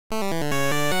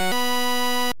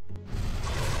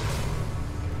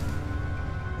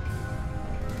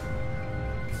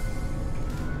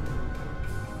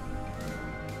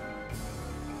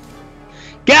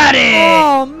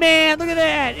Oh, man, look at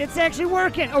that. It's actually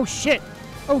working. Oh, shit.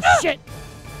 Oh, shit.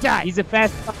 Die. He's a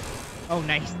fast... Oh,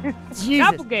 nice. Jesus.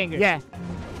 Doppelganger.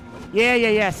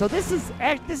 Yeah. So this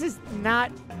is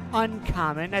not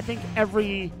uncommon. I think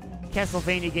every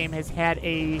Castlevania game has had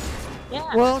a...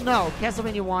 Yeah. Well, no.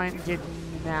 Castlevania 1 did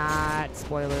not.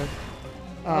 Spoiler.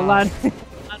 A lot of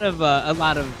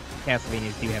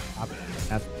Castlevanias do have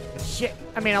doppelgangers. Shit.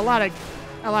 I mean, a lot of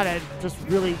just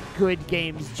really good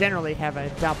games generally have a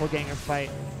doppelganger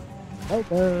fight.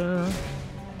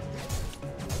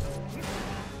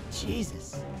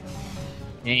 Jesus.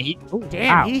 Yeah,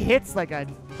 Damn, he hits like a...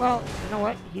 Well, you know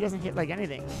what? He doesn't hit like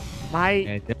anything.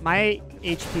 My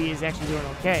HP is actually doing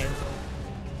okay.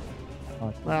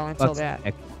 Well, until that.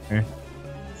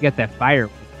 He's got that fire.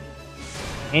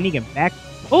 And he can back...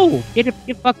 Oh! Get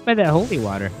fucked by that holy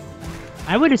water.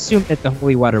 I would assume that the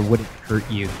holy water wouldn't hurt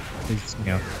you. Because, you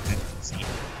know...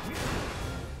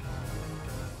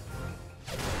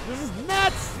 This is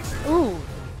nuts! Ooh.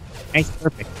 Nice,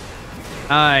 perfect.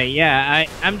 Yeah,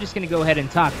 I'm just gonna go ahead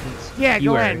and talk. Yeah,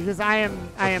 go ahead, because I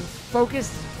am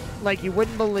focused like you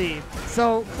wouldn't believe.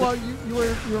 So, well, you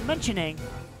were mentioning,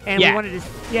 and we wanted to,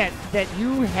 that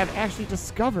you have actually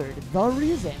discovered the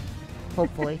reason,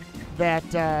 hopefully, that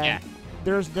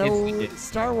there's no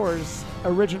Star Wars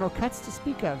original cuts to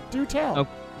speak of. Do tell.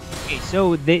 Okay,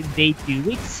 so they do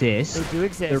exist. They do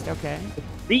exist. Okay. The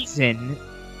reason.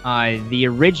 The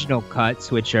original cuts,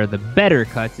 which are the better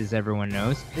cuts, as everyone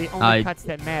knows, the only cuts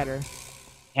that matter,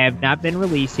 have not been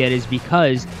released yet, is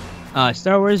because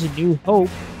Star Wars: A New Hope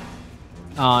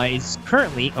is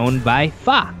currently owned by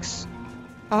Fox.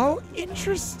 Oh,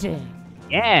 interesting.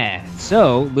 Yeah,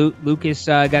 so Lucas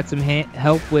got some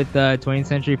help with 20th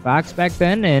Century Fox back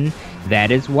then, and that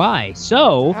is why.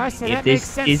 So, so that makes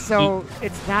sense. So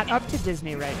it's not up to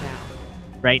Disney right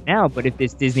now. But if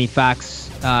this Disney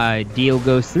Fox deal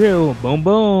goes through, boom,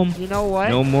 boom. You know what?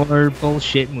 No more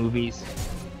bullshit movies.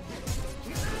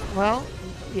 Well,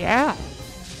 yeah,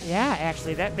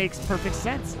 actually, that makes perfect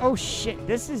sense. Oh, shit,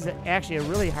 this is actually a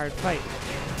really hard fight.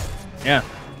 Yeah.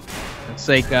 It's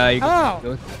like,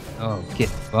 get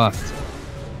fucked.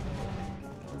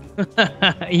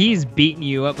 He's beating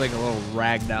you up like a little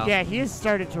ragdoll. Yeah, he has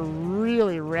started to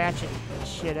really ratchet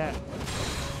shit up.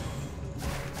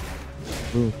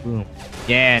 Boom, boom.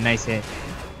 Yeah, nice hit.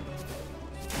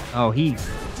 Oh,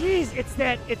 Jeez, it's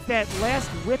that last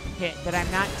whip hit that I'm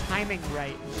not timing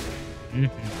right.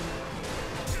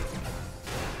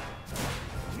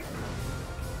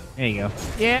 There you go.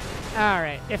 Yeah. All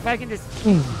right. If I can just.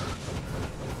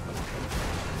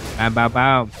 Bow,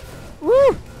 bow.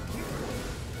 Woo!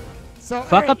 So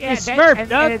fuck up your Smurf,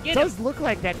 Doug. And it does look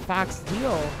like that Fox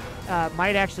deal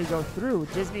might actually go through.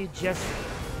 Disney just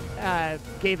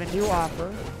gave a new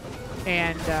offer,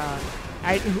 and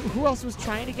who else was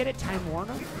trying to get it? Time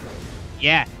Warner?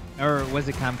 Yeah, or was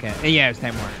it Comcast? Yeah, it was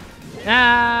Time Warner.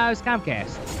 Nah, it was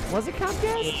Comcast. Was it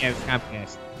Comcast? Yeah, it was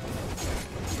Comcast.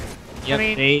 Yep,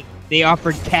 I mean, they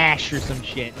offered cash or some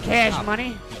shit. Cash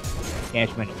money?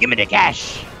 Cash money. Give me the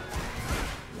cash.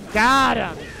 Got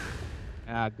him.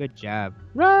 Good job.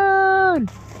 Run!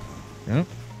 Oh,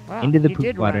 wow, into the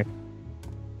poop water.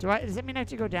 Does that mean I have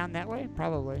to go down that way?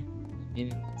 Probably.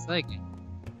 It's like...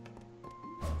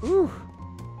 Ooh,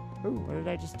 what did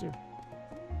I just do?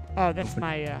 Oh, that's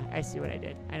my, I see what I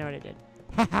did. I know what I did.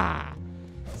 Haha!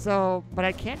 So, but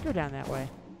I can't go down that way.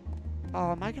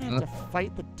 Oh, am I going to have to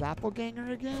fight the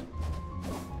doppelganger again?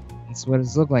 That's what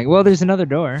it's looked like. Well, there's another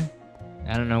door.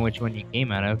 I don't know which one you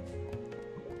came out of.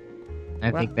 I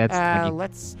think that's...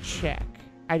 let's check.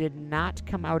 I did not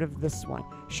come out of this one.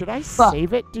 Should I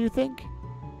save it, do you think?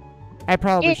 I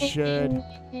probably should.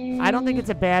 I don't think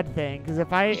it's a bad thing, because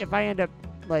if I end up,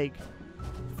 like,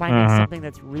 finding something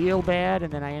that's real bad,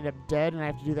 and then I end up dead, and I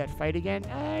have to do that fight again,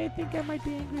 I think I might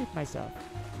be angry with myself.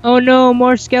 Oh no,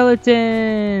 more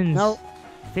skeletons! No,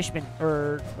 fishman,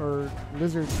 or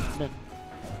lizardman.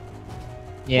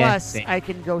 Yeah, plus, same. I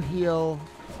can go heal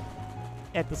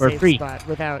at the for safe free. spot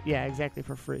without, yeah, exactly,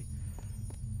 for free.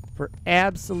 For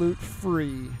absolute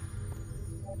free.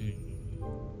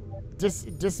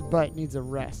 This butt needs a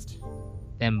rest.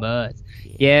 Them butts.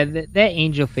 Yeah, that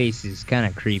angel face is kind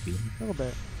of creepy. A little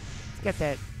bit. It's got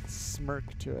that smirk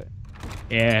to it.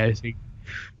 Yeah, it's like...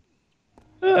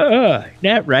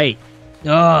 not right.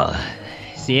 Oh,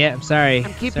 see, I'm sorry.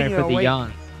 I'm keeping sorry you for awake. the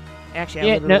yawns.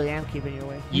 Actually, I literally am keeping you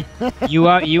awake. You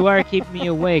are keeping me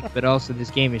awake, but also this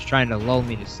game is trying to lull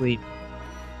me to sleep.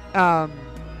 So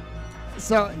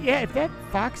yeah, if that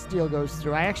Fox deal goes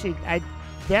through,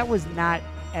 that was not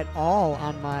at all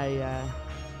on my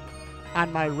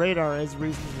radar as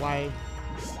reasons why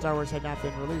Star Wars had not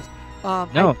been released.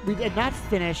 No, we did not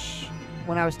finish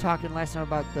when I was talking last time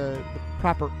about the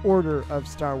proper order of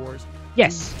Star Wars.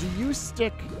 Yes. Do you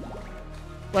stick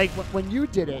like when you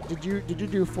did it? Did you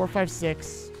do 4, 5,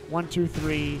 6, 1, 2,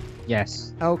 3?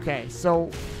 Yes. Okay, so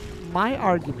my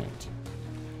argument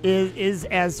is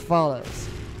as follows: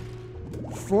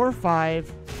 4,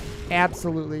 5,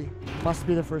 absolutely must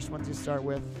be the first one to start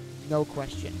with, no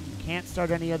question. You can't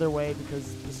start any other way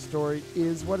because the story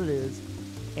is what it is,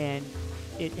 and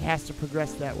it has to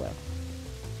progress that way.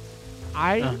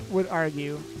 I would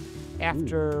argue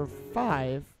after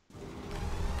 5.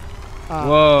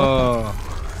 Whoa.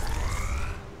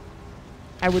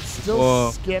 I would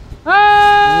still skip.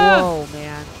 Ah! Whoa,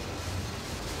 man.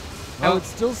 I would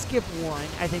still skip 1.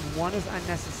 I think 1 is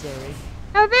unnecessary.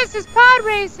 Oh, this is pod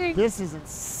racing. This is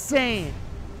insane.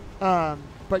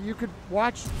 But you could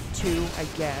watch 2, I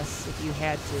guess, if you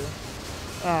had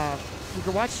to. You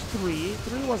could watch 3.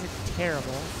 3 wasn't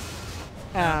terrible.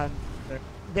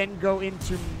 Then go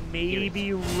into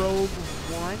maybe Rogue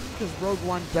One, because Rogue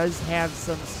One does have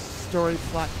some story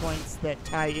plot points that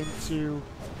tie into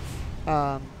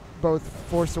both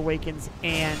Force Awakens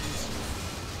and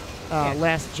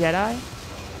Last Jedi.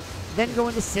 Then go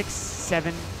into 6,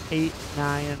 7, 8,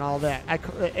 9, and all that.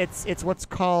 It's what's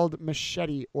called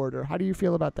machete order. How do you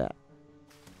feel about that?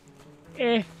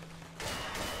 I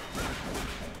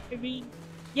mean,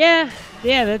 yeah,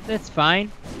 that's fine.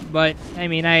 But I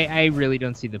mean, I really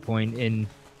don't see the point in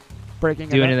Breaking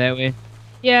doing it that way.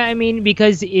 Yeah, I mean,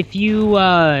 because if you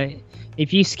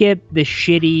skip the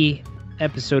shitty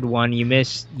episode 1, you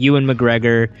miss Ewan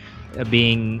McGregor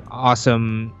being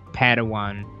awesome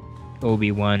Padawan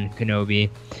Obi-Wan Kenobi.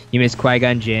 You miss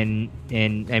Qui-Gon Jinn,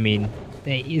 and I mean,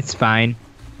 it's fine.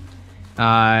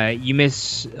 You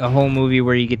miss a whole movie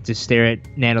where you get to stare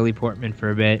at Natalie Portman for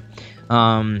a bit.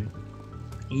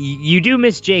 You do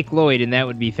miss Jake Lloyd, and that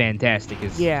would be fantastic.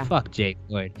 Yeah. Fuck Jake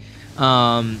Lloyd.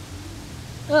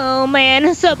 Oh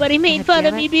man, somebody made fun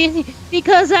of me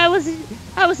because I was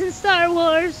in Star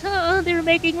Wars. Oh, they were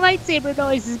making lightsaber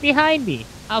noises behind me.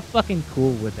 How fucking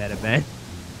cool would that have been?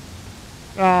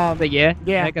 But yeah,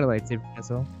 I got a lightsaber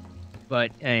asshole.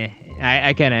 But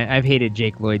I've hated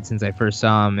Jake Lloyd since I first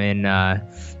saw him in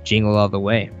Jingle All the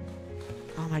Way.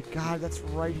 Oh my God, that's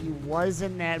right. He was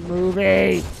in that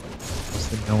movie.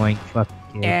 Just annoying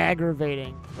fucking kid.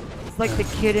 Aggravating. It's like the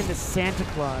kid in the Santa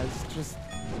Claus. Just.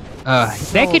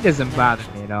 That kid doesn't bother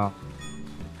me at all.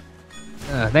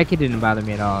 That kid didn't bother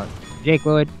me at all. Jake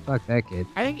Lloyd, fuck that kid.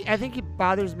 I think it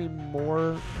bothers me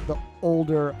more the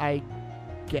older I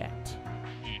get.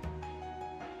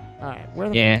 All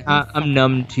right, I'm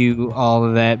numb to all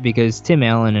of that because Tim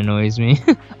Allen annoys me.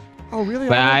 Oh, really?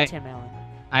 But I like Tim Allen.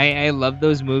 I love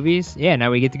those movies. Yeah,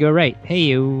 now we get to go right. Hey,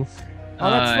 you. Oh,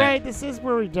 that's right. This is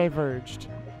where we diverged.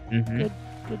 Mm-hmm.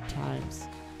 Good times.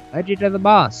 Led you to the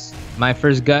boss. My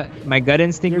gut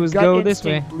instinct was go this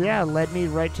way. Yeah, led me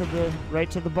right to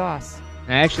the boss.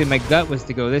 Actually, my gut was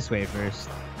to go this way first,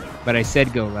 but I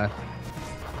said go left.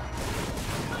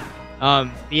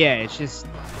 Yeah, it's just,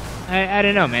 I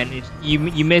don't know, man.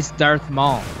 You miss Darth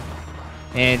Maul,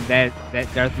 and that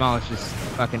Darth Maul is just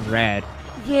fucking rad.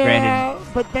 Yeah,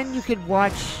 but then you could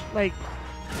watch the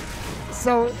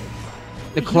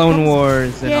Clone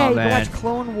Wars and all that. Yeah, you watch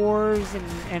Clone Wars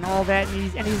and all that,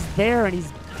 and he's there and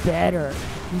he's better.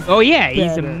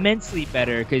 He's immensely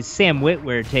better because Sam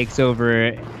Witwer takes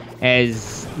over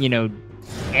as,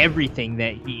 everything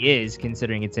that he is,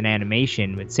 considering it's an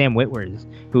animation. But Sam Witwer,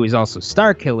 who is also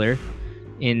Starkiller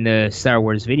in the Star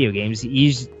Wars video games,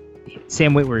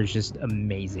 Sam Witwer is just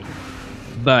amazing.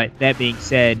 But that being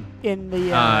said, in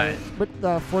the with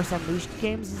the Force Unleashed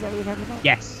games, is that what you're talking about?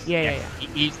 Yes. Yeah.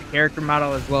 He's the character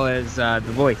model as well as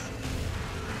the voice.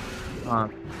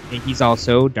 And he's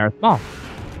also Darth Maul.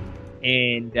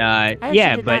 And I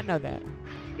did not know that.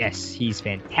 Yes, he's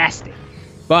fantastic.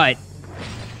 But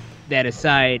that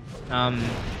aside,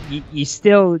 you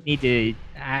still need to.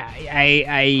 As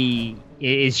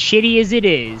shitty as it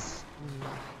is,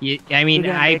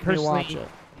 I personally.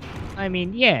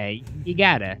 You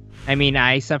gotta.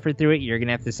 I suffered through it. You're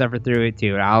gonna have to suffer through it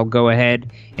too. I'll go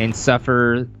ahead and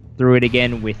suffer through it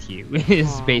again with you.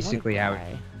 Is basically how it.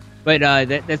 But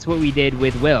that's what we did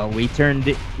with Will. We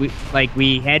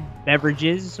we had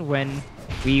beverages when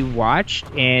we watched,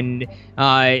 and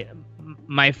my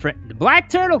friend, the Black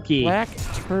Turtle Key. Black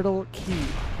Turtle Key.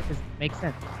 That doesn't make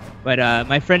sense. But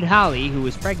my friend Holly, who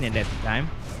was pregnant at the time.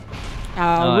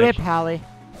 Rip Holly.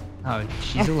 Oh,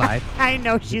 she's alive. I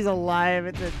know she's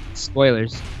alive.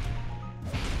 Spoilers.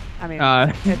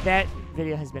 That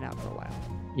video has been out for a while.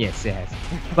 Yes, it has.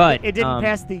 But it didn't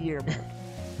pass the year mark.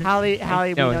 Holly,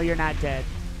 we know you're not dead.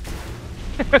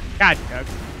 God, Doug.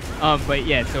 But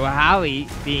yeah, so Holly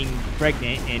being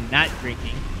pregnant and not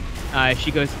drinking,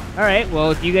 she goes, all right,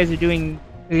 well, if you guys are doing,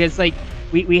 it's like,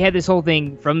 we had this whole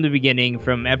thing from the beginning,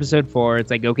 from episode 4. It's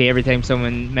like, okay, every time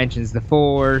someone mentions the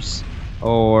Force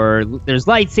or there's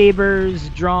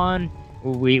lightsabers drawn,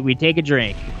 we take a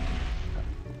drink.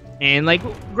 And like,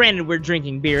 granted, we're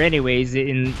drinking beer anyways,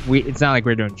 and it's not like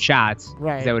we're doing shots.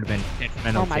 Right. That would have been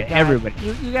detrimental to God. everybody.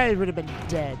 You guys would have been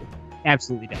dead.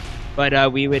 Absolutely dead.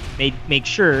 But we would make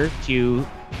sure to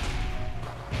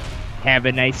have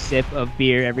a nice sip of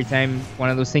beer every time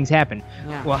one of those things happened.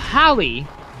 Yeah. Well, Holly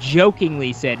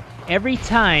jokingly said, every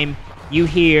time you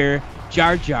hear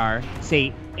Jar Jar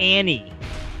say Annie,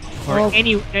 or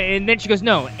and then she goes,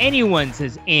 no, anyone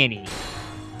says Annie,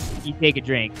 you take a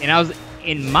drink. And I was,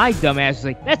 in my dumb ass, was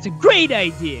like, that's a great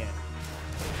idea.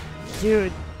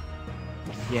 Dude.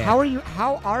 Yeah. How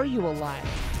are you alive?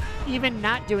 Even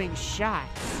not doing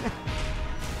shots.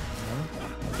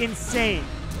 Insane.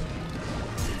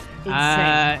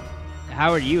 How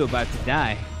are you about to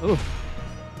die? Ooh.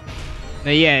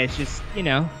 But yeah, it's just,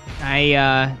 how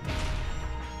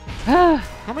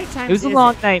many times? It was a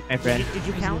long night, my friend. Did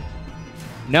you count?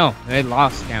 No, I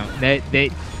lost count. And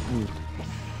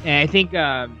I think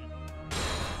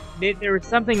there was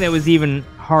something that was even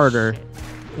harder,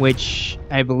 which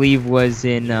I believe was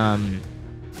in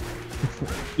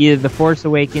either The Force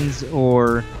Awakens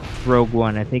or Rogue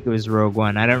One. I think it was Rogue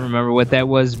One. I don't remember what that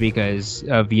was because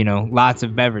of, lots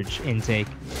of beverage intake.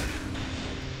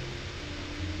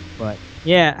 But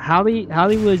yeah, Holly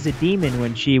was a demon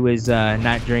when she was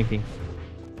not drinking.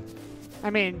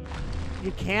 I mean, you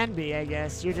can be, I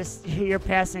guess. You're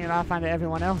passing it off onto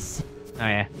everyone else. Oh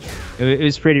yeah, it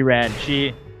was pretty rad.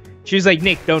 She was like,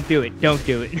 Nick, don't do it, don't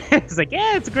do it. It's like,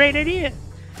 yeah, it's a great idea.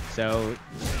 So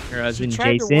her husband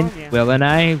Jason, Will, and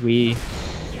I, we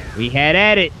had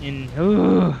at it, and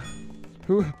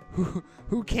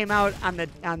who came out on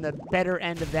the better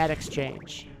end of that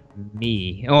exchange?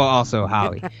 Me. Oh, also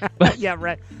Holly. Yeah,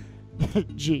 right.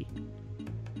 G.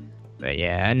 But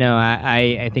yeah, no,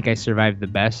 I think I survived the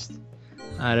best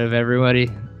out of everybody.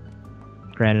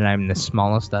 Granted, I'm the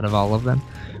smallest out of all of them.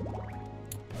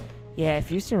 Yeah,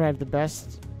 if you survive the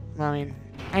best, I mean,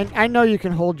 I know you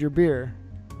can hold your beer.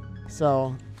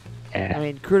 So, yeah. I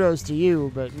mean, kudos to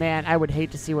you, but man, I would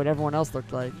hate to see what everyone else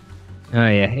looked like. Oh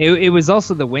yeah, it was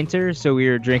also the winter, so we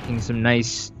were drinking some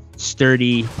nice,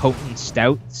 sturdy, potent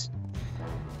stouts.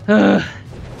 It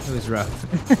was rough.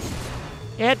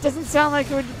 Yeah, it doesn't sound like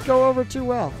it would go over too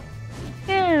well.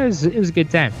 Yeah, it was a good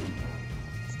time.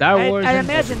 Star Wars. I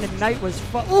imagine the night was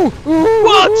fun.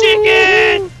 Whoa,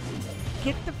 chicken!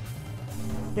 Get the.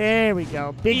 There we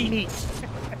go. Big meat.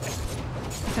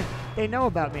 They know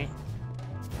about me.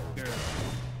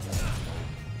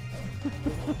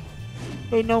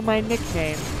 They know my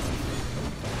nickname.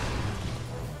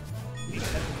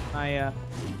 My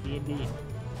D&D.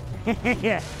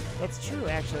 Yeah, that's true.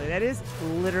 Actually, that is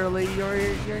literally your name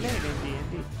in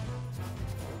D&D.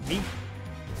 Me.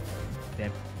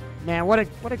 Damn. Man, what a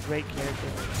great character.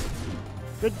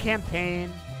 Good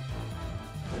campaign.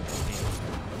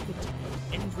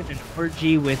 Ends with an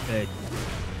orgy with a.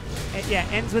 Yeah,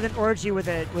 ends with an orgy with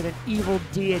an evil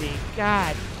deity.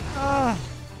 God. Ugh.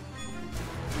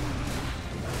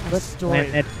 My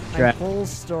story. My whole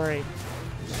story.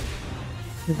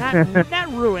 Not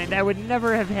ruined. I would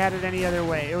never have had it any other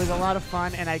way. It was a lot of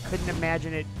fun, and I couldn't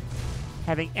imagine it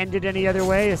having ended any other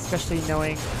way, especially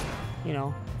knowing,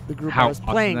 the group I was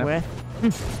playing with.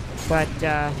 But,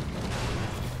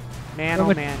 man,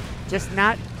 oh man.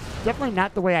 Definitely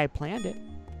not the way I planned it.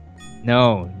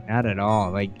 No, not at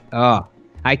all. Like,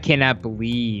 I cannot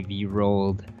believe you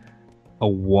rolled a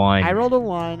 1. I rolled a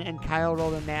 1, and Kyle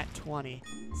rolled a nat 20.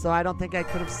 So I don't think I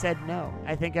could have said no.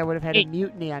 I think I would have had a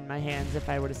mutiny on my hands if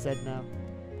I would have said no.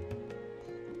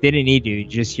 Didn't need to.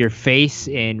 Just your face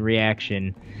and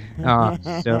reaction. Oh,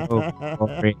 so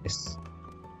glorious.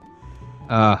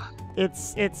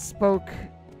 It spoke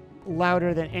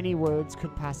louder than any words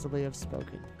could possibly have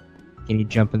spoken. Can you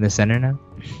jump in the center now?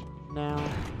 No.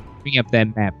 Bring up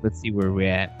that map. Let's see where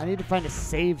we're at. I need to find a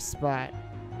save spot.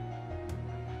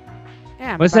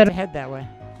 Yeah, I'm What's about that? to head that way.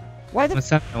 Why the? What's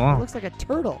that on the wall? It looks like a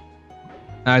turtle.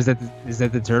 Is that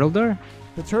the turtle door?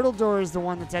 The turtle door is the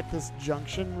one that's at this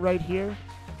junction right here.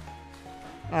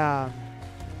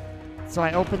 So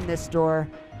I open this door,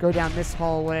 go down this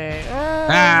hallway. Oh,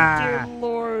 dear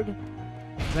Lord.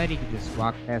 I'm glad you can just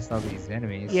walk past all these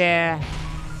enemies. Yeah,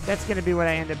 that's going to be what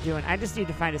I end up doing. I just need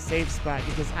to find a safe spot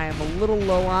because I am a little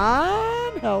low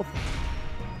on health.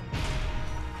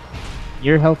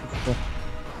 Your health is full.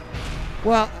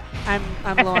 Well, I'm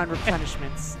low on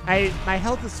replenishments. My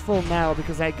health is full now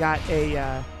because I got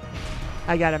a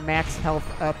I got a max health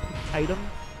up item.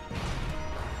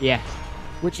 Yeah.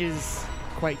 Which is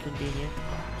quite convenient.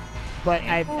 But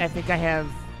I think I have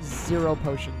 0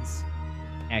 potions.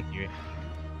 Accurate.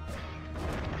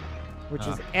 Which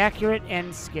is accurate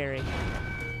and scary.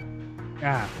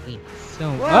 God, so.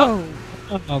 Whoa!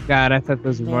 Oh God! I thought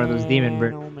those were more of those demon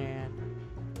birds. Oh man.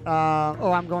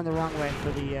 I'm going the wrong way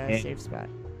for the save spot.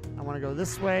 I want to go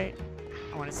this way.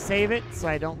 I want to save it so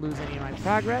I don't lose any of my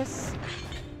progress.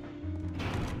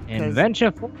 And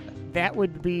venture forth. That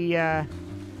would be that'd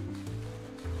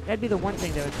be the one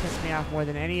thing that would piss me off more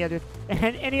than any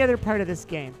other part of this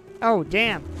game. Oh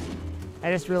damn!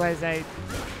 I just realized I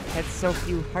had so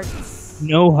few hearts.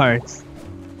 No hearts.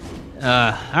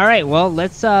 All right. Well,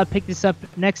 let's pick this up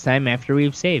next time after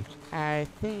we've saved. I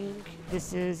think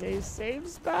this is a save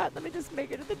spot. Let me just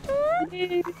make it to the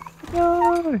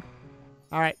door.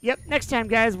 All right. Yep. Next time,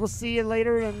 guys. We'll see you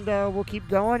later, and we'll keep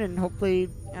going, and hopefully,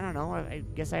 I don't know. I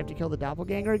guess I have to kill the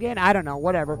doppelganger again. I don't know.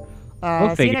 Whatever.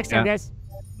 See you next time, guys.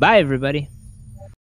 Bye, everybody.